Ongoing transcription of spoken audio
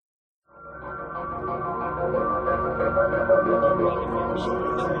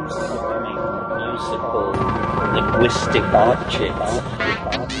musical linguistic objects.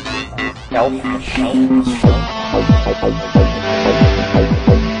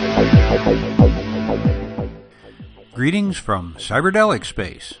 Greetings from Cyberdelic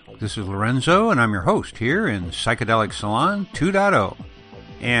Space. This is Lorenzo, and I'm your host here in Psychedelic Salon 2.0.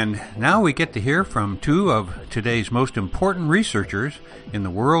 And now we get to hear from two of today's most important researchers in the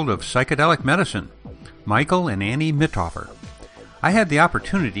world of psychedelic medicine, Michael and Annie Mithoefer. I had the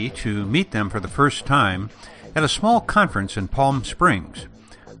opportunity to meet them for the first time at a small conference in Palm Springs.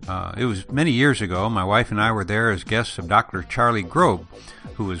 It was many years ago. My wife and I were there as guests of Dr. Charlie Grob,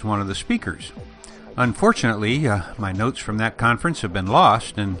 who was one of the speakers. Unfortunately, my notes from that conference have been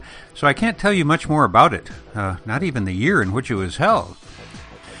lost, and so I can't tell you much more about it, not even the year in which it was held.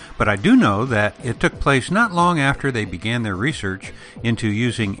 But I do know that it took place not long after they began their research into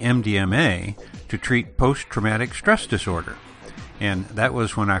using MDMA to treat post-traumatic stress disorder, and that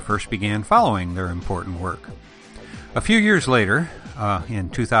was when I first began following their important work. A few years later, in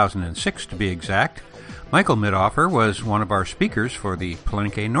 2006 to be exact, Michael Mithoefer was one of our speakers for the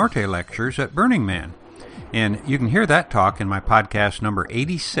Palenque Norte lectures at Burning Man, and you can hear that talk in my podcast number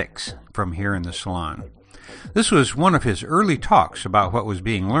 86 from here in the salon. This was one of his early talks about what was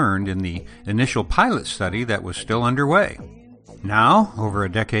being learned in the initial pilot study that was still underway. Now, over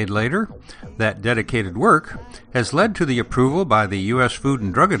a decade later, that dedicated work has led to the approval by the U.S. Food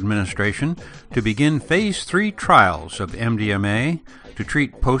and Drug Administration to begin Phase 3 trials of MDMA to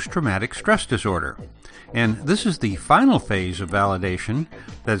treat post-traumatic stress disorder. And this is the final phase of validation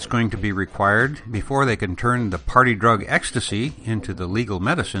that's going to be required before they can turn the party drug ecstasy into the legal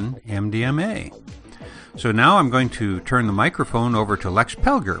medicine MDMA. So now I'm going to turn the microphone over to Lex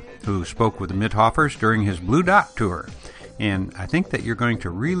Pelger, who spoke with the Mithoefers during his Blue Dot tour. And I think that you're going to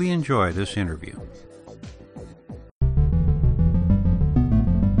really enjoy this interview.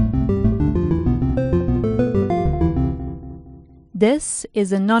 This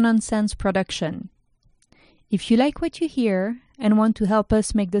is a No-Nonsense production. If you like what you hear and want to help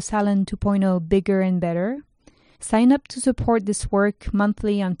us make the Salon 2.0 bigger and better, sign up to support this work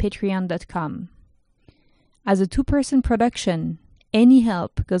monthly on patreon.com. As a two-person production, any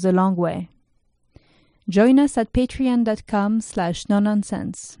help goes a long way. Join us at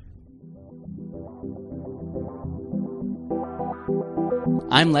patreon.com/nononsense.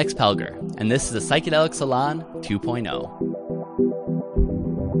 I'm Lex Pelger, and this is the Psychedelic Salon 2.0.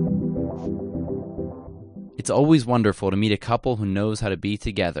 It's always wonderful to meet a couple who knows how to be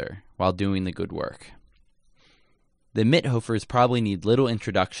together while doing the good work. The Mithoefers probably need little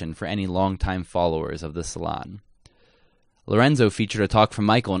introduction for any longtime followers of the salon. Lorenzo featured a talk from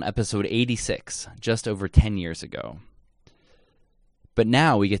Michael in episode 86, just over 10 years ago. But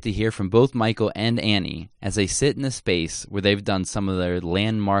now we get to hear from both Michael and Annie as they sit in a space where they've done some of their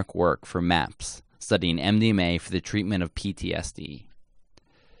landmark work for MAPS, studying MDMA for the treatment of PTSD.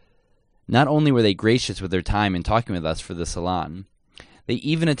 Not only were they gracious with their time in talking with us for the salon, they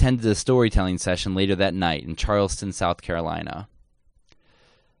even attended a storytelling session later that night in Charleston, South Carolina.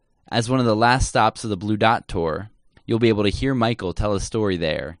 As one of the last stops of the Blue Dot tour, you'll be able to hear Michael tell a story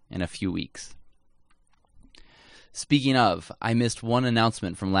there in a few weeks. Speaking of, I missed one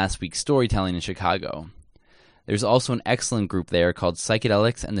announcement from last week's storytelling in Chicago. There's also an excellent group there called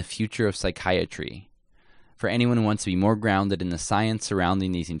Psychedelics and the Future of Psychiatry, for anyone who wants to be more grounded in the science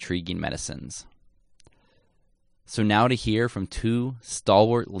surrounding these intriguing medicines. So now to hear from two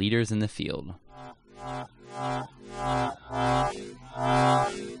stalwart leaders in the field.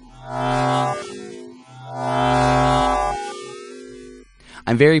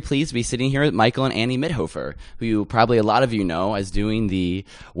 I'm very pleased to be sitting here with Michael and Annie Mithoefer, who probably a lot of you know as doing the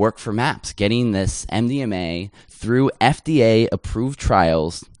work for MAPS, getting this MDMA through FDA-approved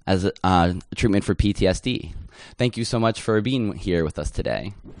trials as a treatment for PTSD. Thank you so much for being here with us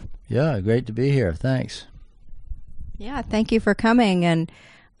today. Yeah, great to be here. Thanks. Yeah, thank you for coming, and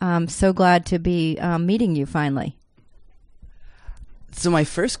I'm so glad to be meeting you finally. So my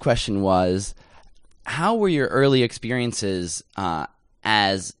first question was, how were your early experiences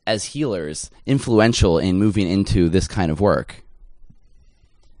as healers influential in moving into this kind of work?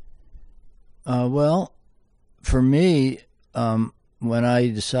 Well, for me, when I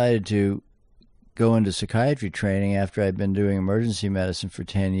decided to go into psychiatry training after I'd been doing emergency medicine for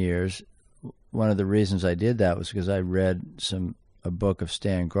 10 years, one of the reasons I did that was because I read a book of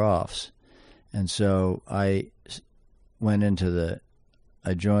Stan Grof's. And so I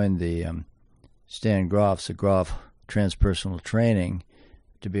joined the Stan Grof's, the Grof Transpersonal Training,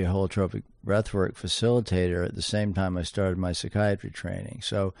 to be a holotropic breathwork facilitator at the same time I started my psychiatry training.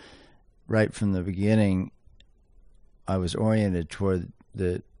 So right from the beginning, I was oriented toward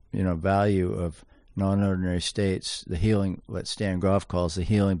the value of non-ordinary states, the healing, what Stan Grof calls the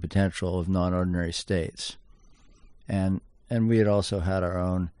healing potential of non-ordinary states. And we had also had our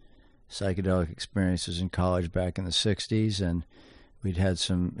own psychedelic experiences in college back in the 60s, and we'd had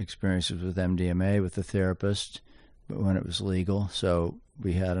some experiences with MDMA with the therapist when it was legal, so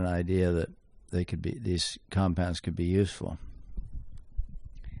we had an idea that these compounds could be useful.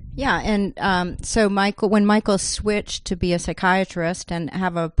 Yeah, and so when Michael switched to be a psychiatrist and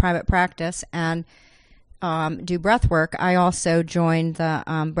have a private practice and do breath work, I also joined the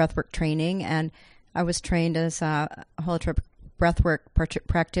breathwork training, and I was trained as a holotropic breathwork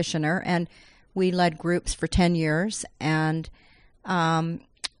practitioner, and we led groups for 10 years, and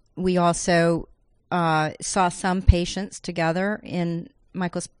we also saw some patients together in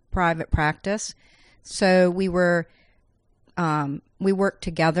Michael's private practice. So we worked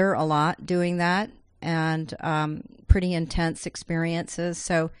together a lot doing that, and pretty intense experiences.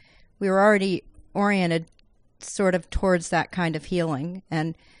 So we were already oriented sort of towards that kind of healing,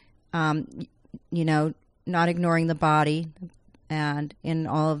 and not ignoring the body, and in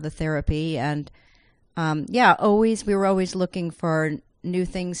all of the therapy, and we were always looking for new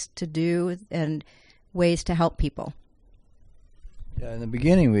things to do and ways to help people. Yeah, in the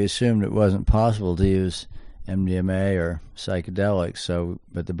beginning, we assumed it wasn't possible to use MDMA or psychedelics,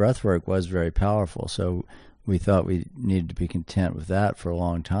 but the breath work was very powerful, so we thought we needed to be content with that for a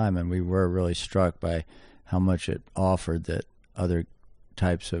long time, and we were really struck by how much it offered that other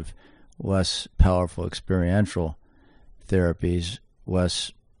types of less powerful experiential therapies,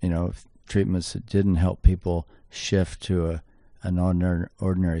 less, treatments that didn't help people shift to a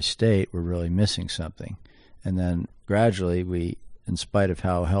non-ordinary state were really missing something. And then gradually we, in spite of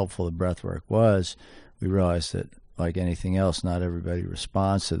how helpful the breath work was, we realized that, like anything else, not everybody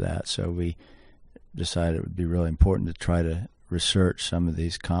responds to that. So we decided it would be really important to try to research some of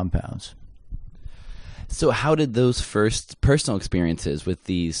these compounds. So how did those first personal experiences with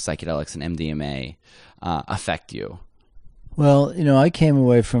these psychedelics and MDMA affect you? Well, I came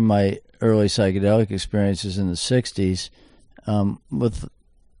away from my early psychedelic experiences in the 60s with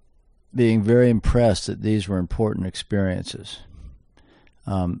being very impressed that these were important experiences.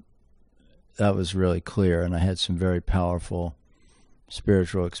 That was really clear, and I had some very powerful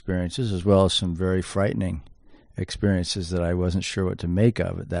spiritual experiences as well as some very frightening experiences that I wasn't sure what to make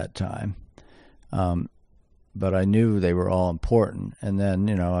of at that time. But I knew they were all important, and then,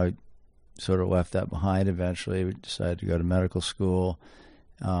 I sort of left that behind eventually. We decided to go to medical school.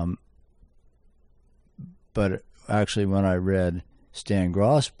 But actually, when I read Stan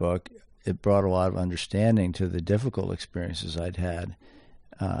Grof's book, it brought a lot of understanding to the difficult experiences I'd had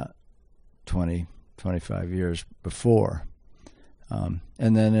 25 years before. And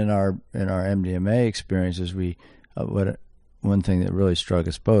then in our MDMA experiences, one thing that really struck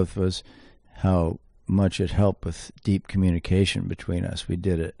us both was how much it helped with deep communication between us. We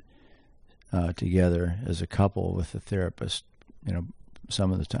did it together as a couple with a therapist,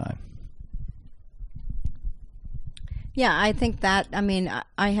 some of the time. Yeah, I think that,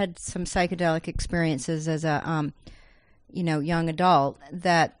 I had some psychedelic experiences as a, young adult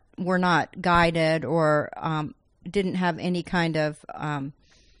that were not guided or didn't have any kind of,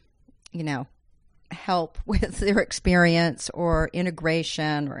 help with their experience or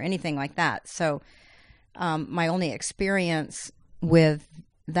integration or anything like that. So my only experience with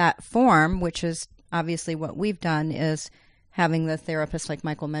that form, which is obviously what we've done, is having the therapist, like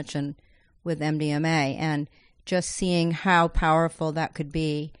Michael mentioned, with MDMA, and just seeing how powerful that could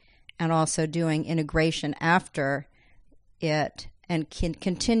be, and also doing integration after it and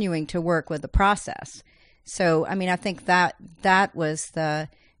continuing to work with the process. So, I think that was the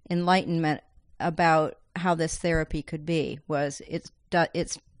enlightenment about how this therapy could be, was it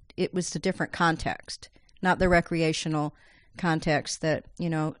was a different context, not the recreational context that,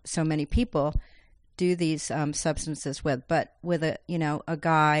 so many people do these substances with, but with a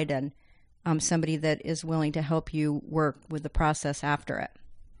guide and somebody that is willing to help you work with the process after it.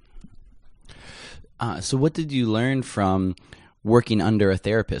 So what did you learn from working under a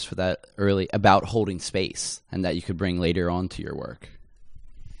therapist for that early about holding space, and that you could bring later on to your work?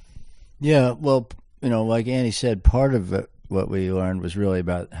 Yeah, well, like Annie said, part of it, what we learned was really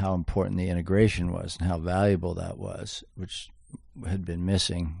about how important the integration was and how valuable that was, which had been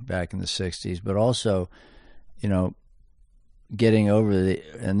missing back in the 60s, but also, getting over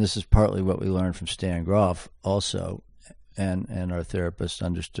and this is partly what we learned from Stan Grof also, and our therapist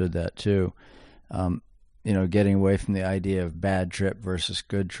understood that too, getting away from the idea of bad trip versus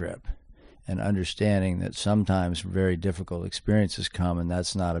good trip, and understanding that sometimes very difficult experiences come, and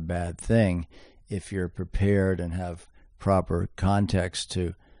that's not a bad thing if you're prepared and have proper context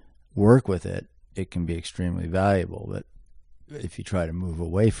to work with it, it can be extremely valuable. But if you try to move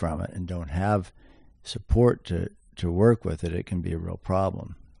away from it and don't have support to work with it, it can be a real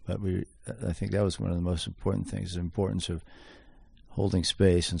problem. But I think that was one of the most important things, the importance of holding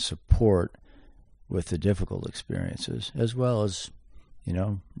space and support with the difficult experiences, as well as,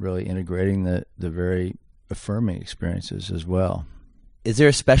 really integrating the very affirming experiences as well. Is there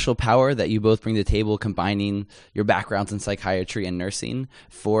a special power that you both bring to the table, combining your backgrounds in psychiatry and nursing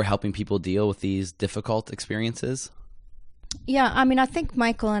for helping people deal with these difficult experiences? Yeah, I mean, I think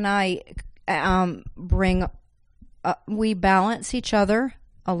Michael and I we balance each other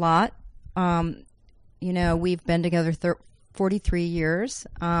a lot. We've been together 43 years.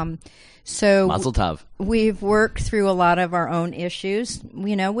 So Mazel tov. We've worked through a lot of our own issues,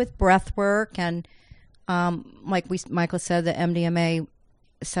 with breath work and, Michael said, the MDMA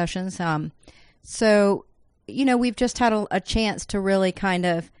sessions. So, we've just had a chance to really kind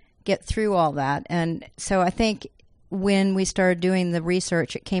of get through all that. And so I think when we started doing the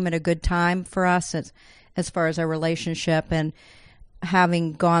research, it came at a good time for us as far as our relationship, and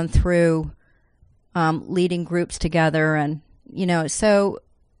having gone through leading groups together. And, so,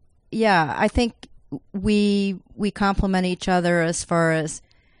 yeah, I think we complement each other as far as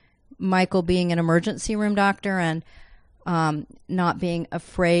Michael being an emergency room doctor and not being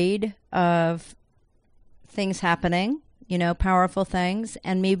afraid of things happening, powerful things,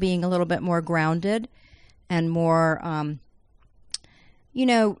 and me being a little bit more grounded and more,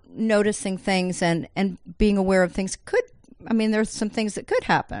 noticing things and being aware of things there's some things that could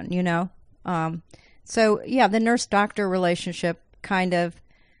happen, So, yeah, the nurse-doctor relationship kind of,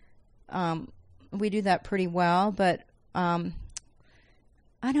 we do that pretty well. But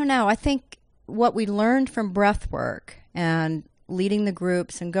I don't know. I think what we learned from breath work and leading the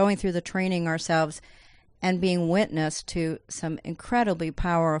groups and going through the training ourselves and being witness to some incredibly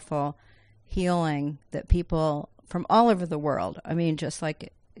powerful healing that people from all over the world, just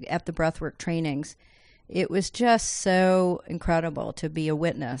like at the breathwork trainings, it was just so incredible to be a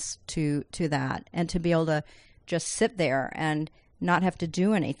witness to that, and to be able to just sit there and not have to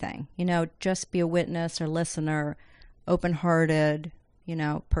do anything, just be a witness or listener, open-hearted,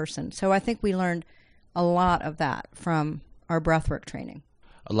 person. So I think we learned a lot of that from our breathwork training.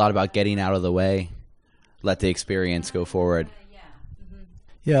 A lot about getting out of the way, let the experience go forward.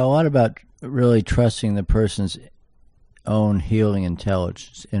 Yeah, a lot about really trusting the person's own healing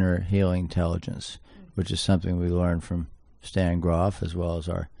intelligence, inner healing intelligence, which is something we learned from Stan Grof as well as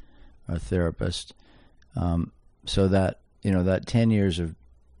our therapist. So that, that 10 years of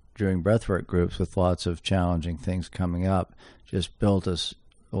doing breathwork groups with lots of challenging things coming up just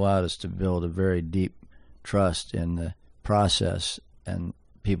allowed us to build a very deep trust in the process and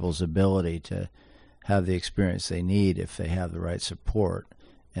people's ability to have the experience they need if they have the right support,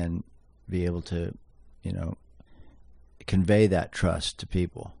 and be able to, convey that trust to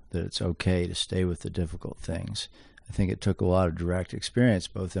people, that it's okay to stay with the difficult things. I think it took a lot of direct experience,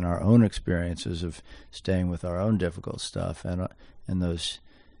 both in our own experiences of staying with our own difficult stuff, and those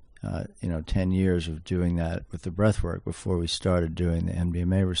 10 years of doing that with the breath work before we started doing the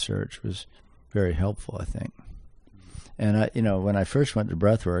MDMA research was very helpful, I think. And when I first went to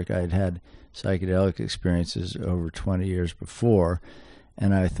breath work, I'd had psychedelic experiences over 20 years before,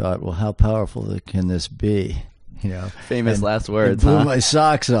 and I thought, well, how powerful can this be? Famous last words. It blew my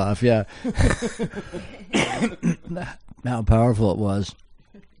socks off. Yeah, how powerful it was.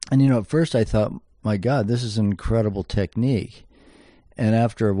 And at first I thought, my God, this is an incredible technique. And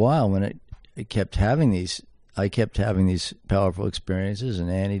after a while, when I kept having these powerful experiences,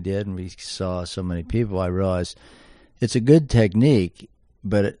 and Annie did, and we saw so many people, I realized it's a good technique,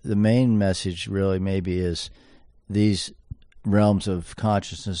 but the main message really maybe is these realms of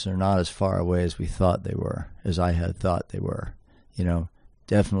consciousness are not as far away as we thought they were, as I had thought they were.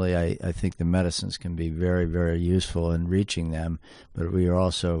 Definitely I think the medicines can be very, very useful in reaching them, but it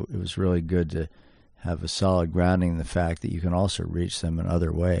was really good to have a solid grounding in the fact that you can also reach them in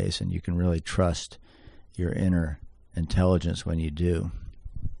other ways, and you can really trust your inner intelligence when you do.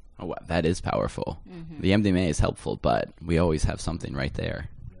 Oh, wow, that is powerful. Mm-hmm. The MDMA is helpful, but we always have something right there.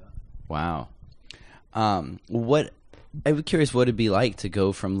 Yeah. Wow. I'm curious what it'd be like to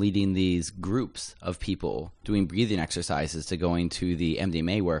go from leading these groups of people doing breathing exercises to going to the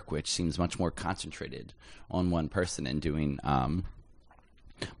MDMA work, which seems much more concentrated on one person, and doing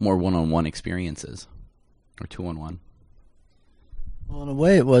more one-on-one experiences, or two-on-one. Well, in a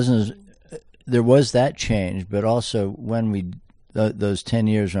way, it wasn't. There was that change, but also when those 10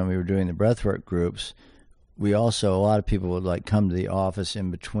 years when we were doing the breathwork groups, a lot of people would come to the office in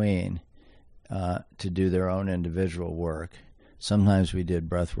between to do their own individual work. Sometimes we did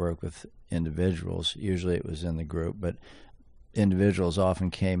breath work with individuals. Usually it was in the group, but individuals often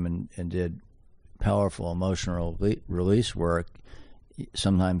came and did powerful emotional release work,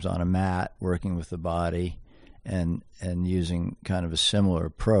 sometimes on a mat, working with the body, and using kind of a similar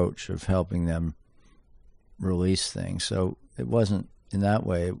approach of helping them release things. So it wasn't, in that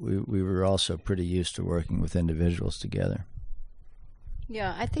way, we were also pretty used to working with individuals together.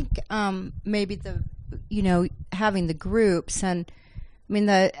 Yeah, I think maybe having the groups, and I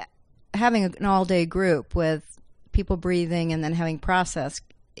mean having an all-day group with people breathing and then having process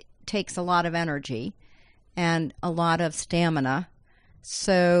takes a lot of energy and a lot of stamina.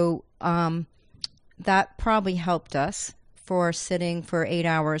 So that probably helped us for sitting for 8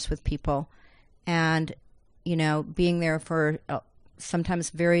 hours with people and, being there for sometimes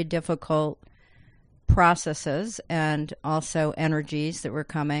very difficult processes and also energies that were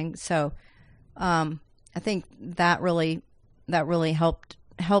coming. So I think that really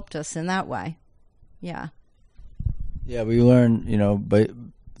helped us in that way. Yeah. Yeah, we learned, by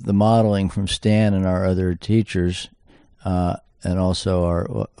the modeling from Stan and our other teachers, and also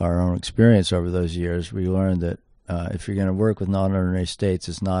our own experience over those years. We learned that if you're going to work with non-ordinary states,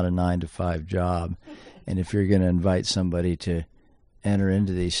 it's not a 9-to-5 job, and if you're going to invite somebody to enter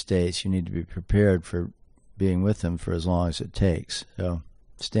into these states, you need to be prepared for being with them for as long as it takes. So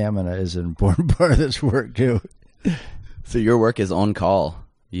stamina is an important part of this work too. So your work is on call.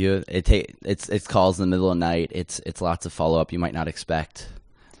 It's calls in the middle of the night. It's lots of follow up you might not expect.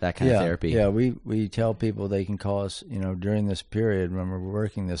 That kind of therapy. Yeah, we tell people they can call us, during this period when we're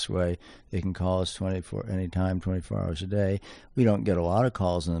working this way, they can call us anytime, 24 hours a day. We don't get a lot of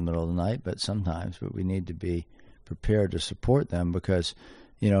calls in the middle of the night, but sometimes, but we need to be prepared to support them because,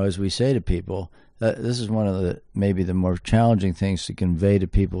 as we say to people, this is one of maybe the more challenging things to convey to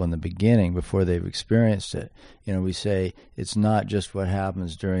people in the beginning before they've experienced it. We say it's not just what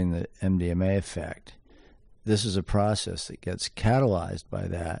happens during the MDMA effect. This is a process that gets catalyzed by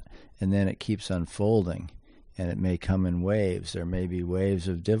that, and then it keeps unfolding, and it may come in waves. There may be waves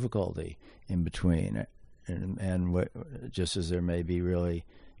of difficulty in between, and just as there may be really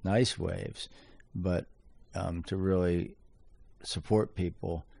nice waves. But to really support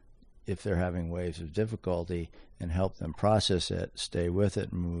people if they're having waves of difficulty and help them process it, stay with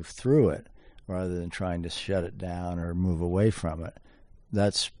it, and move through it, rather than trying to shut it down or move away from it,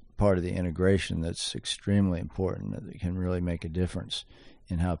 that's part of the integration that's extremely important, that can really make a difference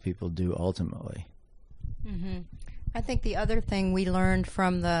in how people do ultimately. Mm-hmm. I think the other thing we learned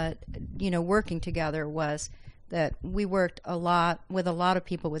from the, working together was that we worked a lot with a lot of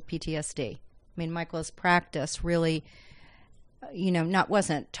people with PTSD. I mean, Michael's practice really,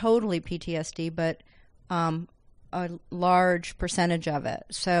 wasn't totally PTSD, but a large percentage of it.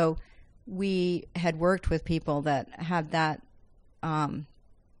 So we had worked with people that had that,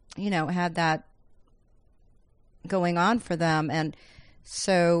 had that going on for them. And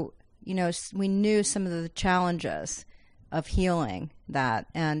so, we knew some of the challenges of healing that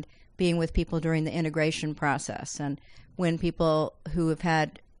and being with people during the integration process. And when people who've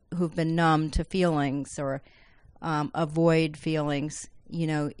been numb to feelings or avoid feelings,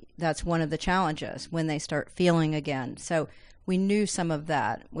 that's one of the challenges when they start feeling again. So we knew some of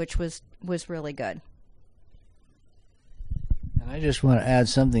that, which was really good. And I just want to add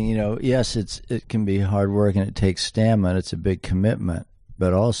something, yes, it can be hard work and it takes stamina. It's a big commitment,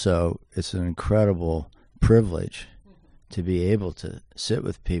 but also it's an incredible privilege to be able to sit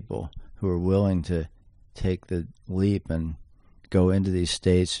with people who are willing to take the leap and go into these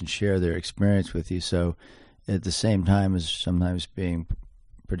states and share their experience with you. So at the same time as sometimes being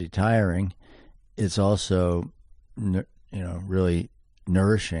pretty tiring, it's also, really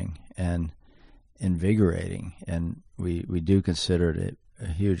nourishing and invigorating. And we do consider it a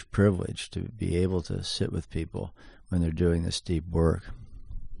huge privilege to be able to sit with people when they're doing this deep work.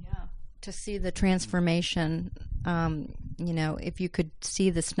 Yeah, to see the transformation, if you could see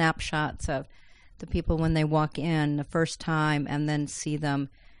the snapshots of the people when they walk in the first time and then see them,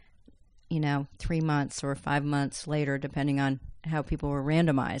 3 months or 5 months later, depending on how people were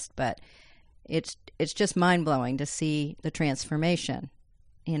randomized. But it's just mind-blowing to see the transformation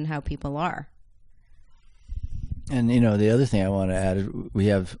in how people are. And, the other thing I want to add is we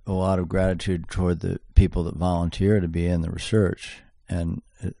have a lot of gratitude toward the people that volunteer to be in the research and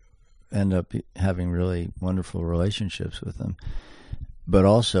end up having really wonderful relationships with them. But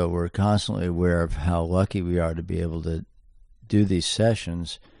also we're constantly aware of how lucky we are to be able to do these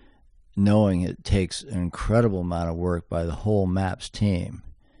sessions, knowing it takes an incredible amount of work by the whole MAPS team.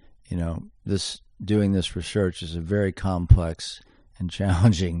 Doing this research is a very complex and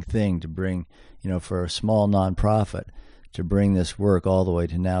challenging thing to bring, for a small nonprofit, to bring this work all the way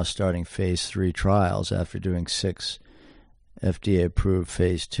to now starting phase 3 trials after doing 6 FDA-approved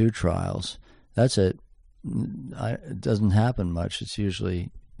phase 2 trials. It doesn't happen much. It's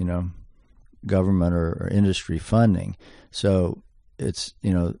usually, government or industry funding. So it's,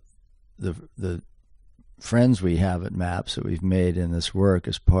 the friends we have at MAPS that we've made in this work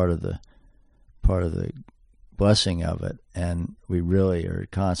is part of the blessing of it, and we really are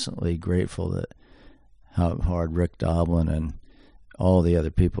constantly grateful that how hard Rick Doblin and all the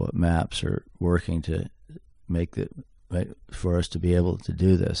other people at MAPS are working to make for us to be able to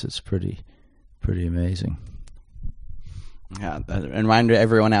do this. It's pretty amazing. Yeah, a reminder to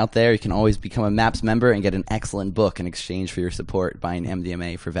everyone out there, you can always become a MAPS member and get an excellent book in exchange for your support buying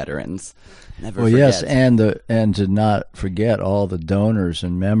MDMA for veterans. Never forget. Yes, and to not forget all the donors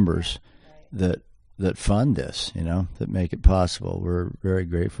and members that fund this, that make it possible. We're very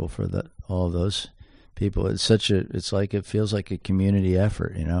grateful for all of those people. It feels like a community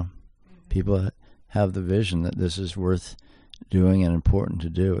effort, People have the vision that this is worth doing and important to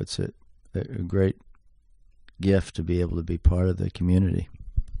do. It's a great gift to be able to be part of the community.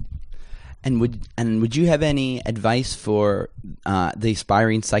 And would you have any advice for the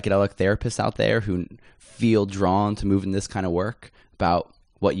aspiring psychedelic therapists out there who feel drawn to move in this kind of work about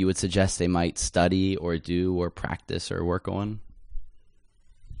what you would suggest they might study or do or practice or work on?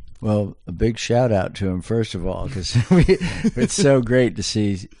 Well, a big shout out to him, first of all, because it's so great to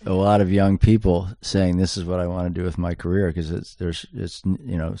see a lot of young people saying, this is what I want to do with my career, because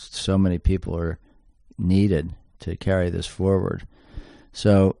so many people are needed to carry this forward.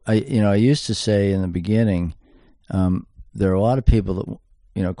 So I used to say in the beginning, there are a lot of people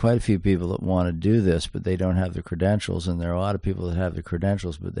that, quite a few people that want to do this, but they don't have the credentials, and there are a lot of people that have the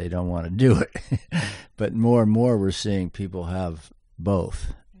credentials, but they don't want to do it. But more and more we're seeing people have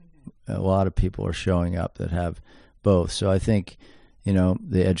both. A lot of people are showing up that have both. So I think,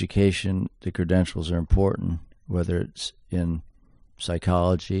 the education, the credentials are important, whether it's in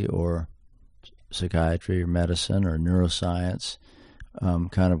psychology or psychiatry or medicine or neuroscience,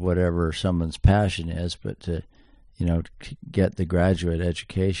 kind of whatever someone's passion is, but to get the graduate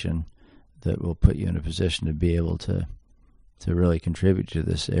education that will put you in a position to be able to really contribute to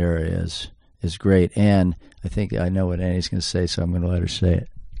this area is great. And I think I know what Annie's going to say, so I'm going to let her say it.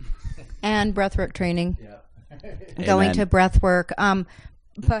 And breathwork training. Yeah. Going to breathwork.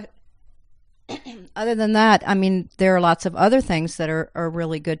 But other than that, there are lots of other things that are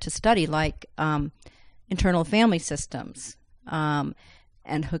really good to study, like internal family systems, and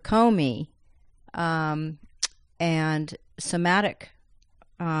Hakomi, and somatic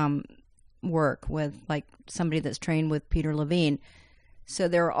work with like somebody that's trained with Peter Levine. So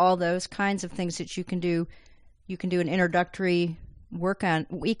there are all those kinds of things that you can do. You can do an introductory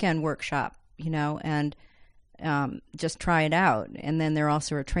weekend workshop, and just try it out. And then there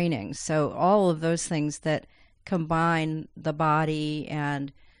also are trainings. So all of those things that combine the body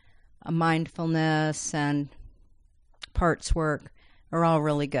and mindfulness and parts work are all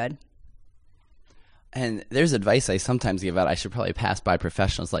really good. And there's advice I sometimes give out. I should probably pass by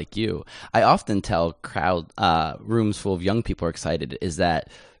professionals like you. I often tell rooms full of young people are excited, is that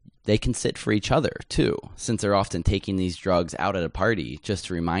they can sit for each other too, since they're often taking these drugs out at a party, just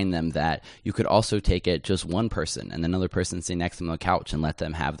to remind them that you could also take it just one person and another person sitting next to them on the couch and let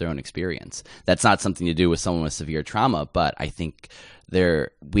them have their own experience. That's not something to do with someone with severe trauma, but I think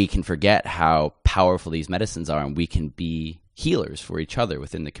we can forget how powerful these medicines are, and we can be healers for each other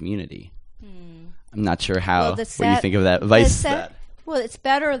within the community. I'm not sure what you think of that advice. Well, it's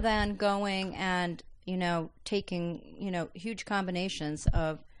better than going and, taking, huge combinations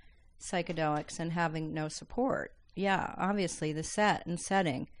of psychedelics and having no support. Yeah, obviously the set and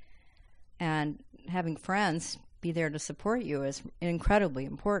setting and having friends be there to support you is incredibly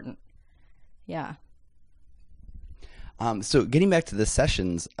important. Yeah. So getting back to the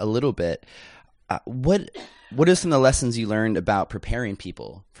sessions a little bit, what are some of the lessons you learned about preparing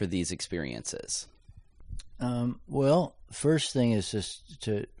people for these experiences? Well, first thing is just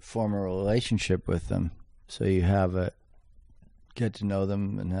to form a relationship with them. So you get to know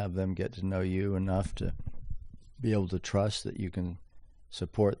them and have them get to know you enough to be able to trust that you can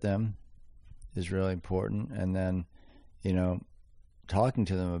support them is really important. And then, talking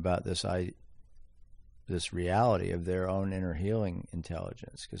to them about this reality of their own inner healing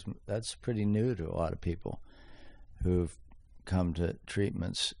intelligence, because that's pretty new to a lot of people who've come to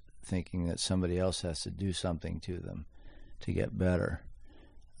treatments thinking that somebody else has to do something to them to get better.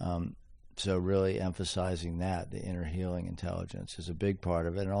 So really emphasizing the inner healing intelligence is a big part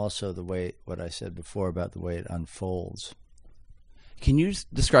of it, and also what I said before about the way it unfolds. Can you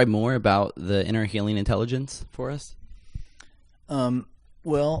describe more about the inner healing intelligence for us?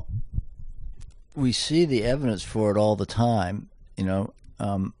 Well, we see the evidence for it all the time.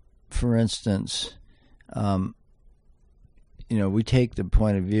 For instance, we take the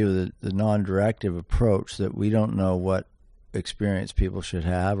point of view that the non-directive approach, that we don't know what experience people should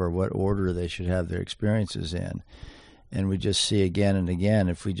have or what order they should have their experiences in. And we just see again and again,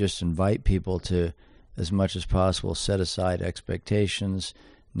 if we just invite people to, as much as possible, set aside expectations,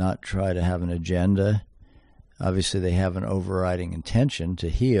 not try to have an agenda. Obviously, they have an overriding intention to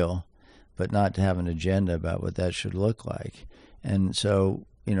heal, but not to have an agenda about what that should look like. And so,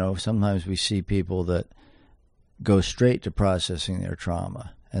 sometimes we see people that go straight to processing their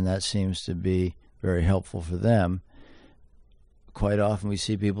trauma, and that seems to be very helpful for them. Quite often we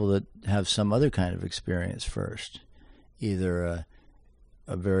see people that have some other kind of experience first, either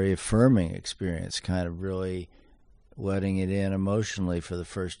a very affirming experience, kind of really letting it in emotionally for the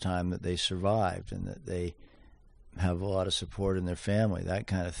first time that they survived and that they have a lot of support in their family, that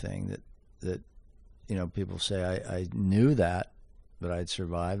kind of thing, that people say, I knew that I'd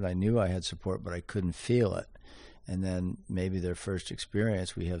survived. I knew I had support, but I couldn't feel it. And then maybe their first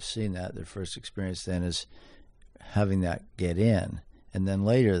experience, we have seen that, their first experience then is having that get in. And then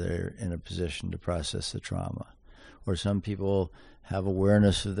later they're in a position to process the trauma. Or some people have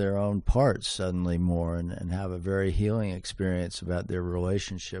awareness of their own parts suddenly more and have a very healing experience about their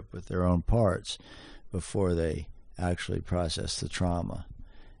relationship with their own parts before they actually process the trauma.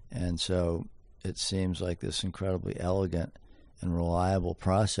 And so it seems like this incredibly elegant and reliable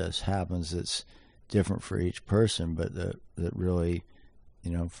process happens that's different for each person, but that really,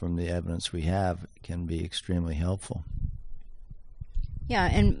 from the evidence we have, can be extremely helpful. Yeah,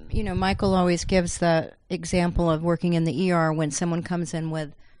 and, Michael always gives the example of working in the ER when someone comes in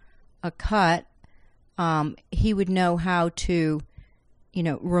with a cut. He would know how to,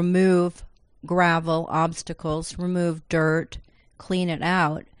 remove gravel, obstacles, remove dirt, clean it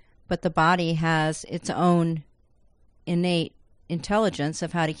out, but the body has its own innate intelligence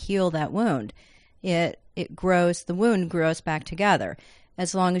of how to heal that wound. It grows, the wound grows back together,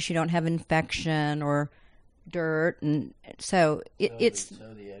 as long as you don't have infection or dirt, and so it's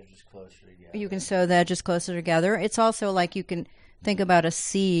sew the edges closer together. You can sew the edges closer together. It's also like you can think about a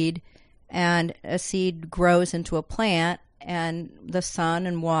seed, and a seed grows into a plant, and the sun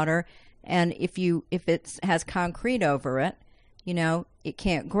and water, and if it has concrete over it, it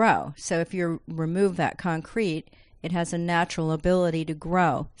can't grow. So if you remove that concrete, it has a natural ability to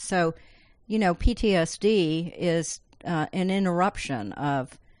grow. So, PTSD is an interruption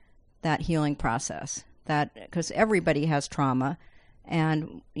of that healing process. That because everybody has trauma,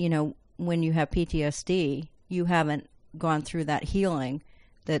 and when you have PTSD, you haven't gone through that healing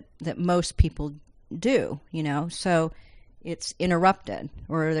that most people do. So it's interrupted,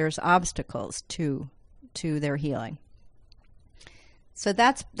 or there's obstacles to their healing. So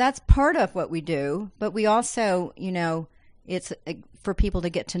that's part of what we do, but we also, it's for people to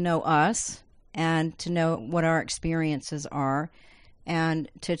get to know us and to know what our experiences are, and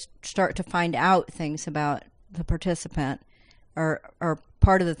to start to find out things about the participant are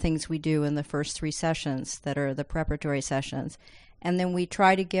part of the things we do in the first 3 sessions that are the preparatory sessions. And then we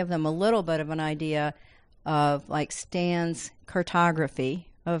try to give them a little bit of an idea of like Stan's cartography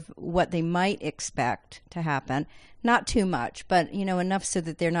of what they might expect to happen. Not too much, but enough so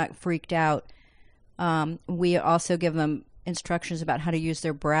that they're not freaked out. We also give them instructions about how to use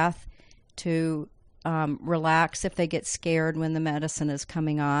their breath to relax if they get scared when the medicine is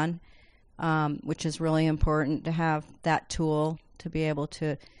coming on, which is really important to have that tool to be able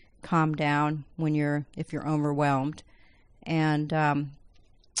to calm down if you're overwhelmed. And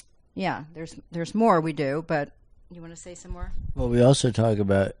there's more we do, but you want to say some more? Well, we also talk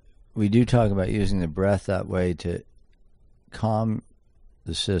about using the breath that way to calm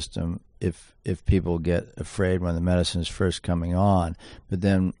the system if people get afraid when the medicine is first coming on. But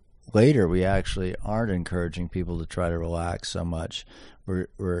then later we actually aren't encouraging people to try to relax so much. There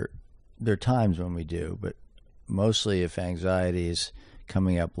are times when we do, but mostly if anxiety is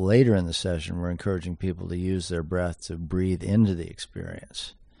coming up later in the session, we're encouraging people to use their breath to breathe into the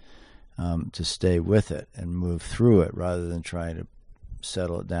experience, to stay with it and move through it rather than trying to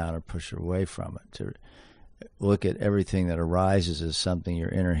settle it down or push it away from it, to look at everything that arises as something your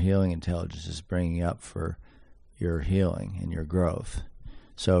inner healing intelligence is bringing up for your healing and your growth.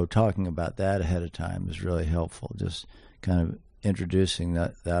 So talking about that ahead of time is really helpful, just kind of introducing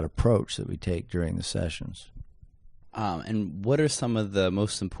that approach that we take during the sessions. And what are some of the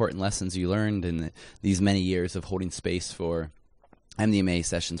most important lessons you learned in these many years of holding space for MDMA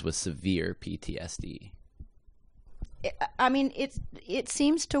sessions with severe PTSD? I mean, it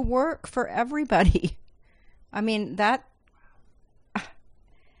seems to work for everybody. I mean,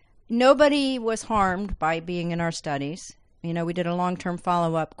 nobody was harmed by being in our studies. You know, we did a long-term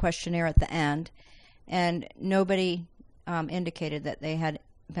follow-up questionnaire at the end, and nobody indicated that they had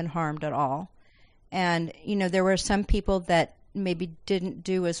been harmed at all. And, you know, there were some people that maybe didn't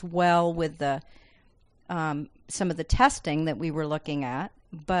do as well with the some of the testing that we were looking at,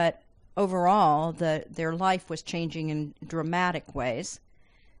 but overall, their life was changing in dramatic ways.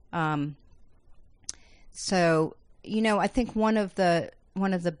 So, you know, I think one of the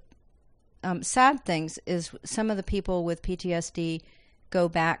sad things is some of the people with PTSD go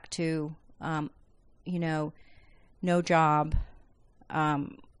back to, you know, no job.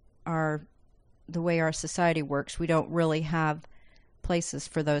 The way our society works, we don't really have places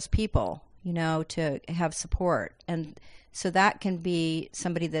for those people, you know, to have support. And so that can be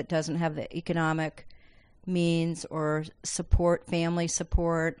somebody that doesn't have the economic means or support, family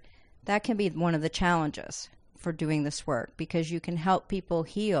support. That can be one of the challenges for doing this work, because you can help people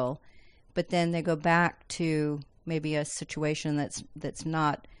heal, but then they go back to maybe a situation that's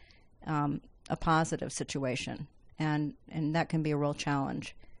not a positive situation, and that can be a real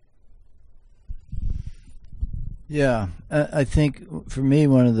challenge. Yeah, I think for me,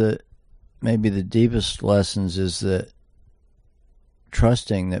 one of the deepest lessons is that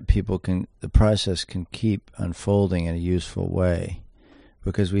trusting that the process can keep unfolding in a useful way,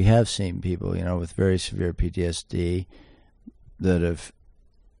 because we have seen people, you know, with very severe PTSD that have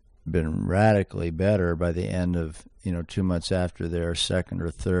been radically better by the end of, you know, 2 months after their second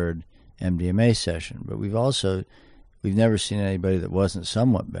or third MDMA session. But we've never seen anybody that wasn't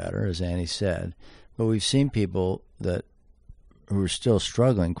somewhat better, as Annie said. But we've seen people who are still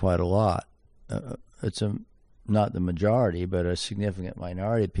struggling quite a lot. It's not the majority, but a significant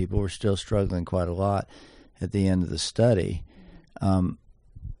minority of people were still struggling quite a lot at the end of the study.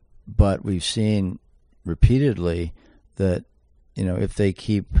 But we've seen repeatedly that, you know, if they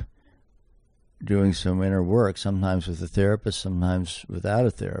keep doing some inner work, sometimes with a therapist, sometimes without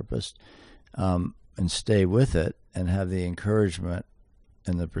a therapist, and stay with it and have the encouragement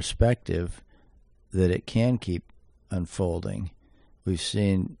and the perspective that it can keep unfolding, we've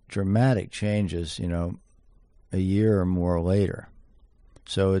seen dramatic changes, you know, a year or more later.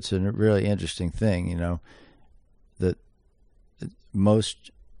 So it's a really interesting thing, you know, that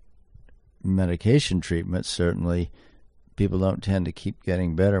most medication treatments, certainly, people don't tend to keep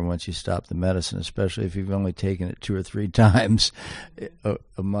getting better once you stop the medicine, especially if you've only taken it 2 or 3 times a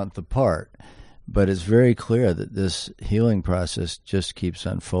month apart. But it's very clear that this healing process just keeps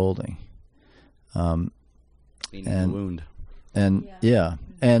unfolding. Being the wound. And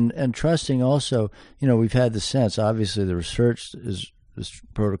and trusting also, you know, we've had the sense, obviously the research the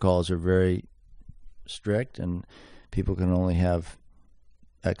protocols are very strict, and people can only have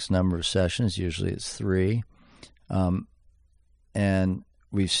X number of sessions, usually it's 3. And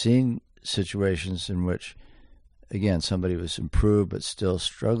we've seen situations in which, again, somebody was improved but still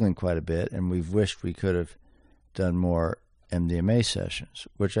struggling quite a bit, and we've wished we could have done more MDMA sessions,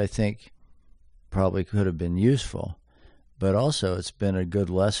 which I think probably could have been useful. But also it's been a good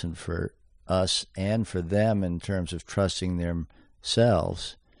lesson for us and for them in terms of trusting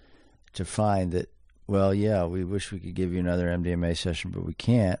themselves to find that, well, yeah, we wish we could give you another MDMA session, but we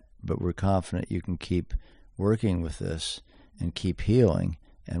can't, but we're confident you can keep working with this and keep healing.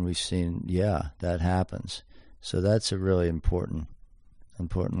 And we've seen, yeah, that happens. So that's a really important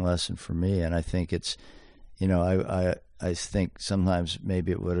lesson for me. And I think it's, you know, I think sometimes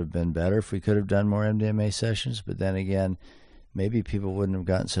maybe it would have been better if we could have done more MDMA sessions, but then again, maybe people wouldn't have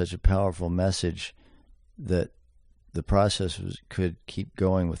gotten such a powerful message that the process could keep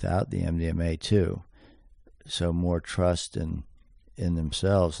going without the MDMA too. So more trust in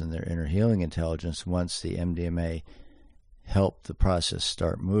themselves and their inner healing intelligence once the MDMA helped the process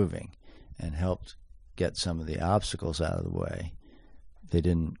start moving and helped get some of the obstacles out of the way. They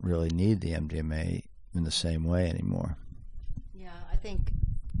didn't really need the MDMA in the same way anymore. Yeah, I think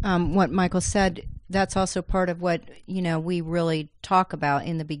what Michael said, that's also part of what, you know, we really talk about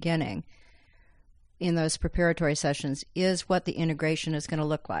in the beginning in those preparatory sessions, is what the integration is going to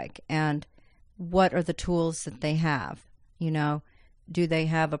look like and what are the tools that they have. You know, do they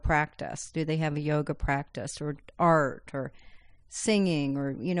have a practice? Do they have a yoga practice or art or singing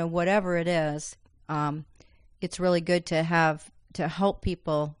or, you know, whatever it is? It's really good to help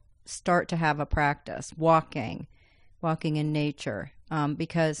people start to have a practice, walking in nature,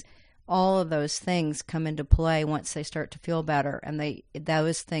 because all of those things come into play once they start to feel better, and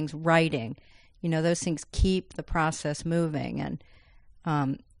those things, writing, you know, those things keep the process moving,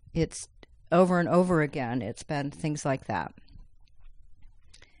 and it's over and over again, it's been things like that.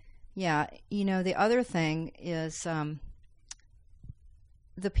 Yeah, the other thing is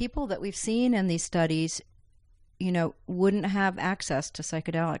the people that we've seen in these studies, wouldn't have access to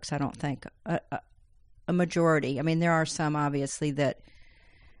psychedelics, I don't think. A majority. I mean, there are some, obviously, that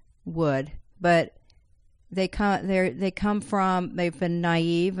would, but they've been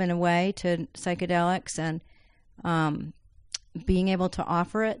naive in a way to psychedelics, and being able to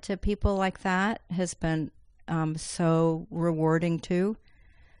offer it to people like that has been so rewarding too,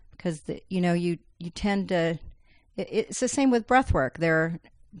 because you tend to. It's the same with breathwork.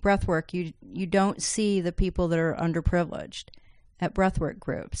 You don't see the people that are underprivileged at breathwork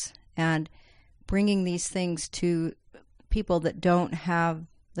groups, and bringing these things to people that don't have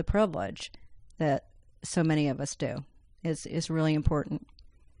the privilege that so many of us do is really important.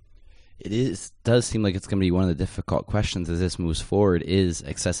 Does seem like it's going to be one of the difficult questions as this moves forward, is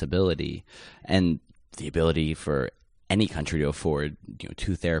accessibility and the ability for any country to afford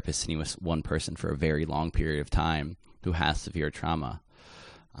 2 therapists sitting with one person for a very long period of time who has severe trauma.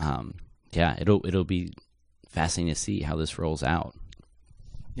 It'll be fascinating to see how this rolls out.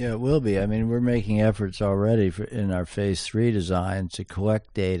 Yeah, it will be. I mean, we're making efforts already in our Phase 3 design to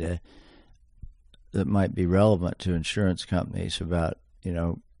collect data that might be relevant to insurance companies about,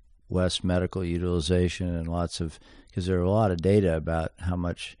 less medical utilization and because there are a lot of data about how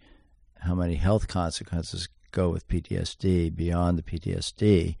many health consequences go with PTSD beyond the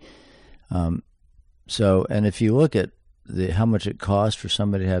PTSD. And if you look at how much it costs for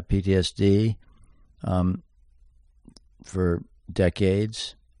somebody to have PTSD for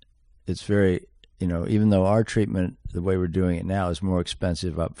decades, it's very, even though our treatment, the way we're doing it now, is more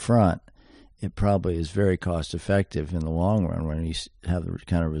expensive up front, it probably is very cost effective in the long run. When you have the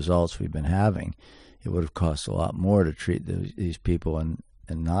kind of results we've been having, it would have cost a lot more to treat these people and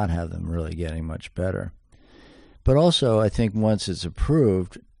not have them really getting much better. But also, I think once it's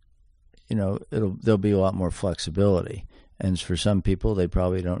approved, there'll be a lot more flexibility. And for some people, they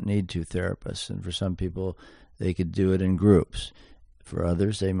probably don't need 2 therapists. And for some people, they could do it in groups. For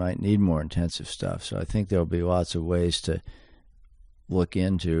others, they might need more intensive stuff. So I think there'll be lots of ways to look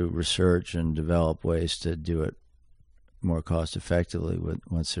into research and develop ways to do it more cost effectively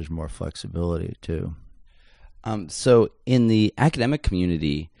once there's more flexibility too. So in the academic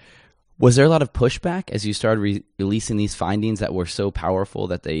community, was there a lot of pushback as you started releasing these findings that were so powerful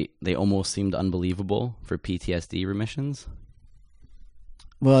that they almost seemed unbelievable for PTSD remissions?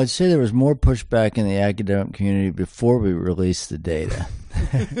 Well, I'd say there was more pushback in the academic community before we released the data.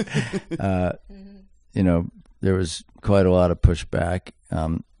 There was quite a lot of pushback.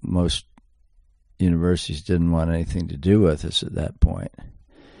 Most universities didn't want anything to do with us at that point.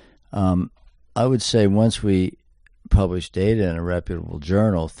 I would say once we published data in a reputable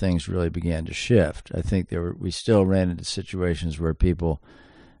journal, things really began to shift. I think we still ran into situations where people,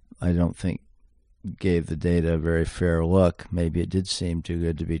 I don't think, gave the data a very fair look. Maybe it did seem too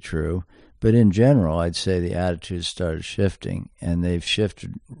good to be true. But in general, I'd say the attitudes started shifting, and they've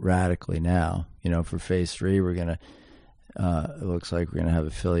shifted radically now. For Phase 3, we're going to, it looks like we're going to have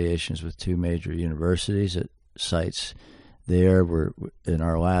affiliations with 2 major universities at sites there. We're in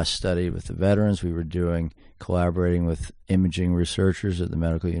our last study with the veterans, we were collaborating with imaging researchers at the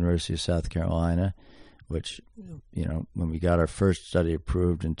Medical University of South Carolina, which, when we got our first study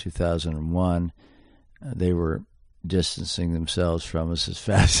approved in 2001, they were distancing themselves from us as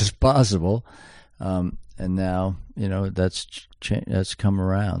fast as possible, and now that's come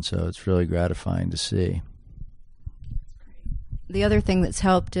around. So it's really gratifying to see. The other thing that's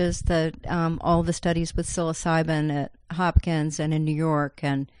helped is that all the studies with psilocybin at Hopkins and in New York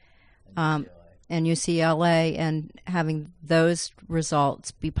and UCLA, and having those results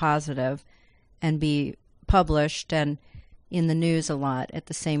be positive and be published and in the news a lot at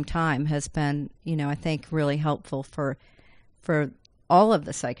the same time has been, I think really helpful for all of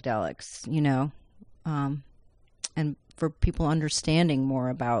the psychedelics, and for people understanding more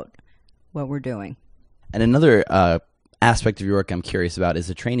about what we're doing. And another aspect of your work I'm curious about is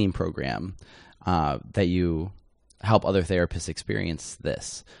the training program that you help other therapists experience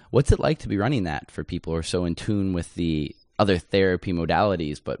this. What's it like to be running that for people who are so in tune with the other therapy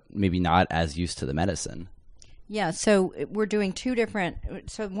modalities, but maybe not as used to the medicine? Yeah, so we're doing 2 different.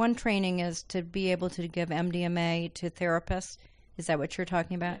 So one training is to be able to give MDMA to therapists. Is that what you're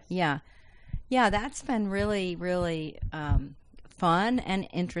talking about? Yeah. Yeah, that's been really, really fun and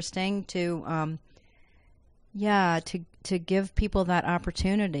interesting to give people that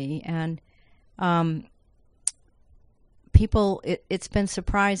opportunity. And people, it's been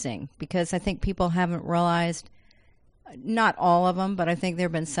surprising because I think people haven't realized not all of them, but I think there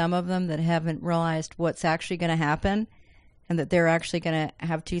have been some of them that haven't realized what's actually going to happen, and that they're actually going to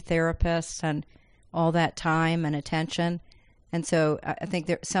have two therapists and all that time and attention. And so I think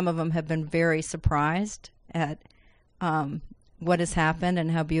some of them have been very surprised at what has happened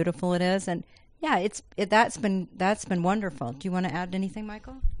and how beautiful it is. And yeah, that's been wonderful. Do you want to add anything,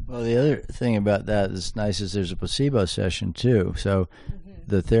 Michael? Well, the other thing about that that's nice is there's a placebo session too. So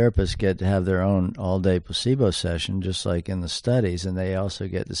the therapists get to have their own all-day placebo session, just like in the studies, and they also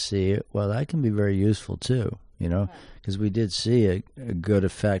get to see, well, that can be very useful too, because we did see a good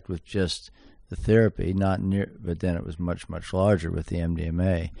effect with just the therapy, not near, but then it was much, much larger with the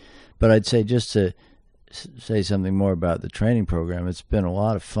MDMA. But I'd say, just to say something more about the training program, it's been a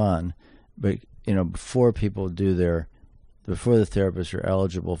lot of fun, but before the therapists are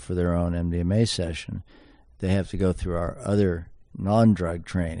eligible for their own MDMA session, they have to go through our other non-drug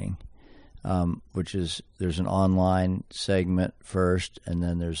training, which is, there's an online segment first, and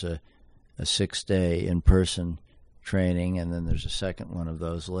then there's a 6-day in-person training, and then there's a second one of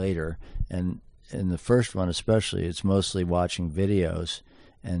those later. And in the first one especially, it's mostly watching videos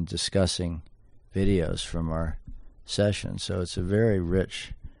and discussing videos from our session. So it's a very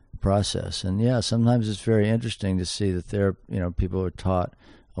rich process. And yeah, sometimes it's very interesting to see that people are taught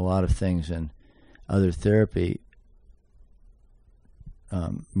a lot of things in other therapy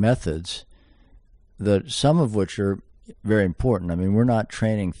methods, that some of which are very important. I mean, we're not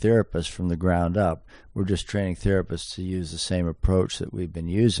training therapists from the ground up. We're just training therapists to use the same approach that we've been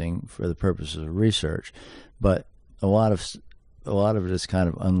using for the purposes of research. But a lot of it is kind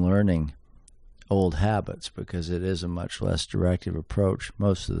of unlearning old habits, because it is a much less directive approach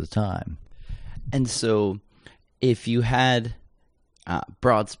most of the time. And so, if you had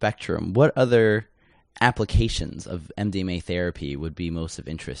broad spectrum, what other applications of MDMA therapy would be most of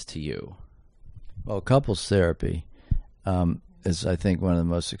interest to you? Well, couples therapy is, I think, one of the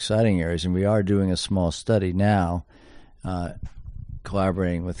most exciting areas, and we are doing a small study now,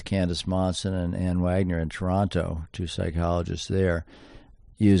 collaborating with Candace Monson and Ann Wagner in Toronto, two psychologists there,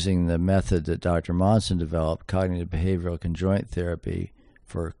 using the method that Dr. Monson developed, cognitive behavioral conjoint therapy,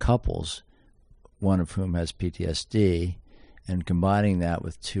 for couples, one of whom has PTSD, and combining that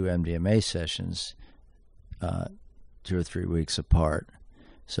with 2 MDMA sessions 2 or 3 weeks apart.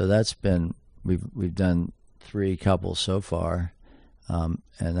 So that's been, we've done 3 couples so far, and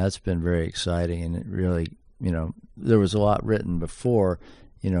that's been very exciting. And it really, there was a lot written before,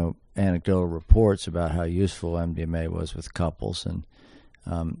 anecdotal reports about how useful MDMA was with couples, and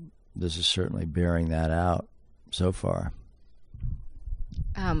this is certainly bearing that out so far.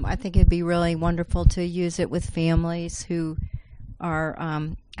 I think it'd be really wonderful to use it with families who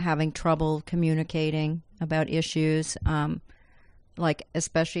are having trouble communicating about issues, like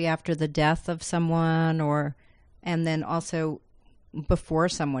especially after the death of someone, and then also before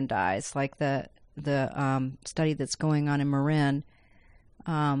someone dies, like the study that's going on in Marin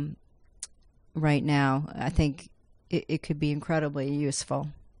right now. I think it could be incredibly useful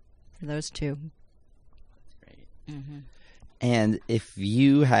for those two. That's great. Mm-hmm. And if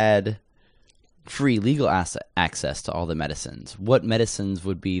you had free legal access to all the medicines, what medicines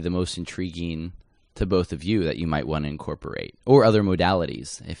would be the most intriguing to both of you that you might want to incorporate, or other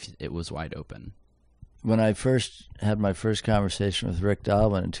modalities if it was wide open? When I first had my first conversation with Rick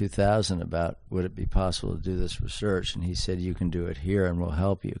Dahlman in 2000 about would it be possible to do this research, and he said, you can do it here and we'll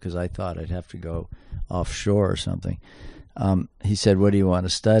help you, because I thought I'd have to go offshore or something. He said, what do you want to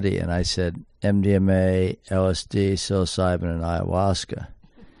study? And I said, MDMA, LSD, psilocybin, and ayahuasca.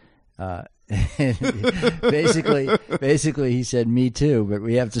 Basically, he said, me too, but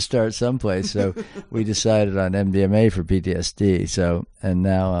we have to start someplace. So we decided on MDMA for PTSD. So, and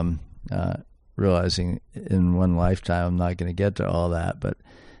now I'm realizing in one lifetime I'm not going to get to all that, but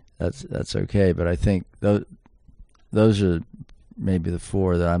that's okay. But I think those are maybe the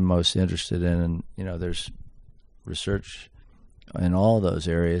 4 that I'm most interested in, and there's research in all those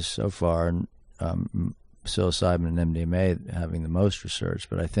areas so far, and psilocybin and MDMA having the most research,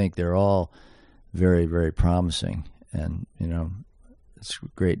 but I think they're all very, very promising, and it's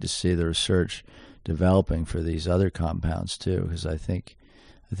great to see the research developing for these other compounds too, because I think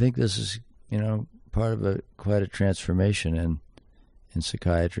this is part of quite a transformation in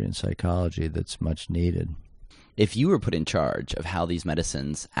psychiatry and psychology that's much needed. If you were put in charge of how these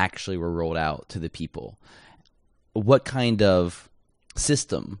medicines actually were rolled out to the people, what kind of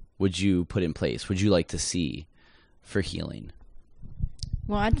system would you put in place, would you like to see for healing?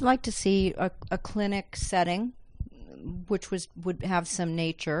 Well, I'd like to see a clinic setting which would have some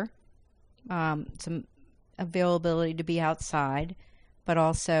nature, some availability to be outside, but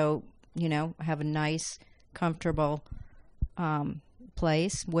also, have a nice comfortable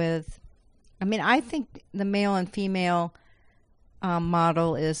place with. I mean, I think the male and female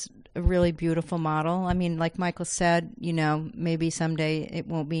model is a really beautiful model. I mean, like Michael said, maybe someday it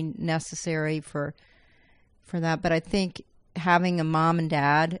won't be necessary for that, but I think having a mom and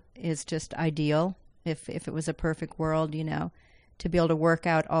dad is just ideal. If it was a perfect world, to be able to work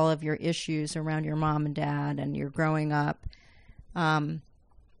out all of your issues around your mom and dad and your growing up.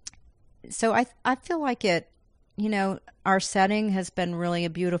 So I feel like it, our setting has been really a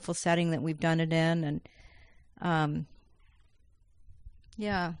beautiful setting that we've done it in, and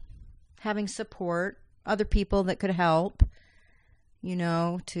having support, other people that could help,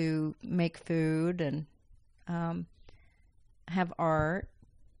 to make food and have art,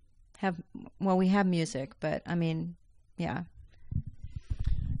 we have music, but I mean, yeah.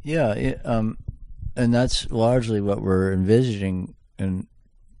 Yeah, and that's largely what we're envisioning and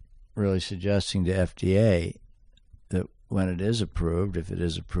really suggesting to FDA, that when it is approved, if it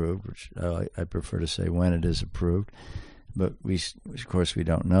is approved, which I prefer to say when it is approved, but of course we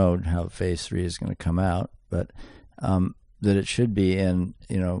don't know how Phase 3 is going to come out, but that it should be in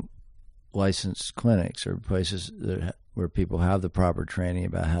licensed clinics or places where people have the proper training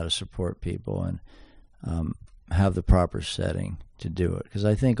about how to support people and have the proper setting to do it. Because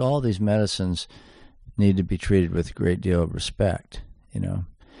I think all these medicines need to be treated with a great deal of respect, And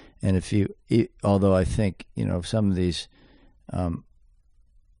although I think, some of these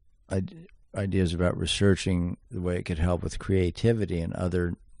ideas about researching the way it could help with creativity and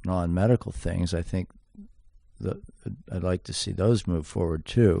other non-medical things, I think I'd like to see those move forward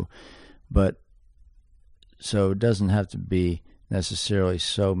too. But so it doesn't have to be necessarily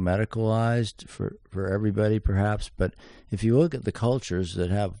so medicalized for everybody, perhaps. But if you look at the cultures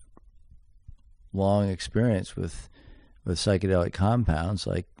that have long experience with psychedelic compounds,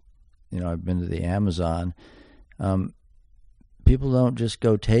 like, I've been to the Amazon, people don't just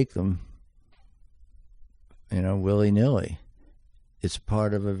go take them, willy-nilly. It's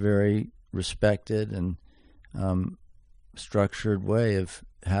part of a very respected and structured way of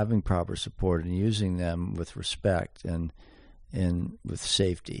having proper support and using them with respect and with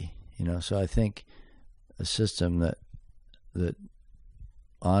safety. So I think a system that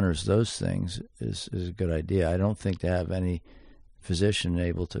honors those things is a good idea. I don't think to have any physician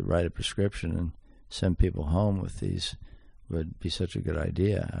able to write a prescription and send people home with these would be such a good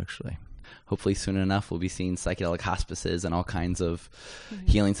idea, actually. Hopefully soon enough we'll be seeing psychedelic hospices and all kinds of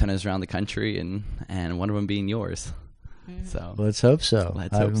healing centers around the country, and one of them being yours. So let's hope so.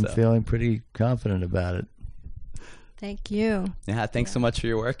 I'm feeling pretty confident about it. Thank you. Yeah, thanks so much for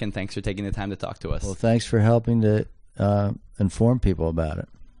your work, and thanks for taking the time to talk to us. Well, thanks for helping to inform people about it.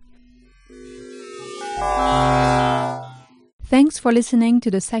 Thanks for listening to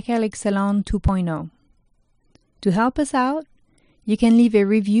the Psychedelic Salon 2.0. To help us out, you can leave a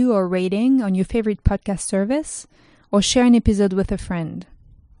review or rating on your favorite podcast service or share an episode with a friend.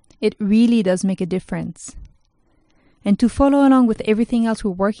 It really does make a difference. And to follow along with everything else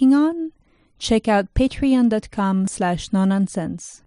we're working on, check out patreon.com/nononsense.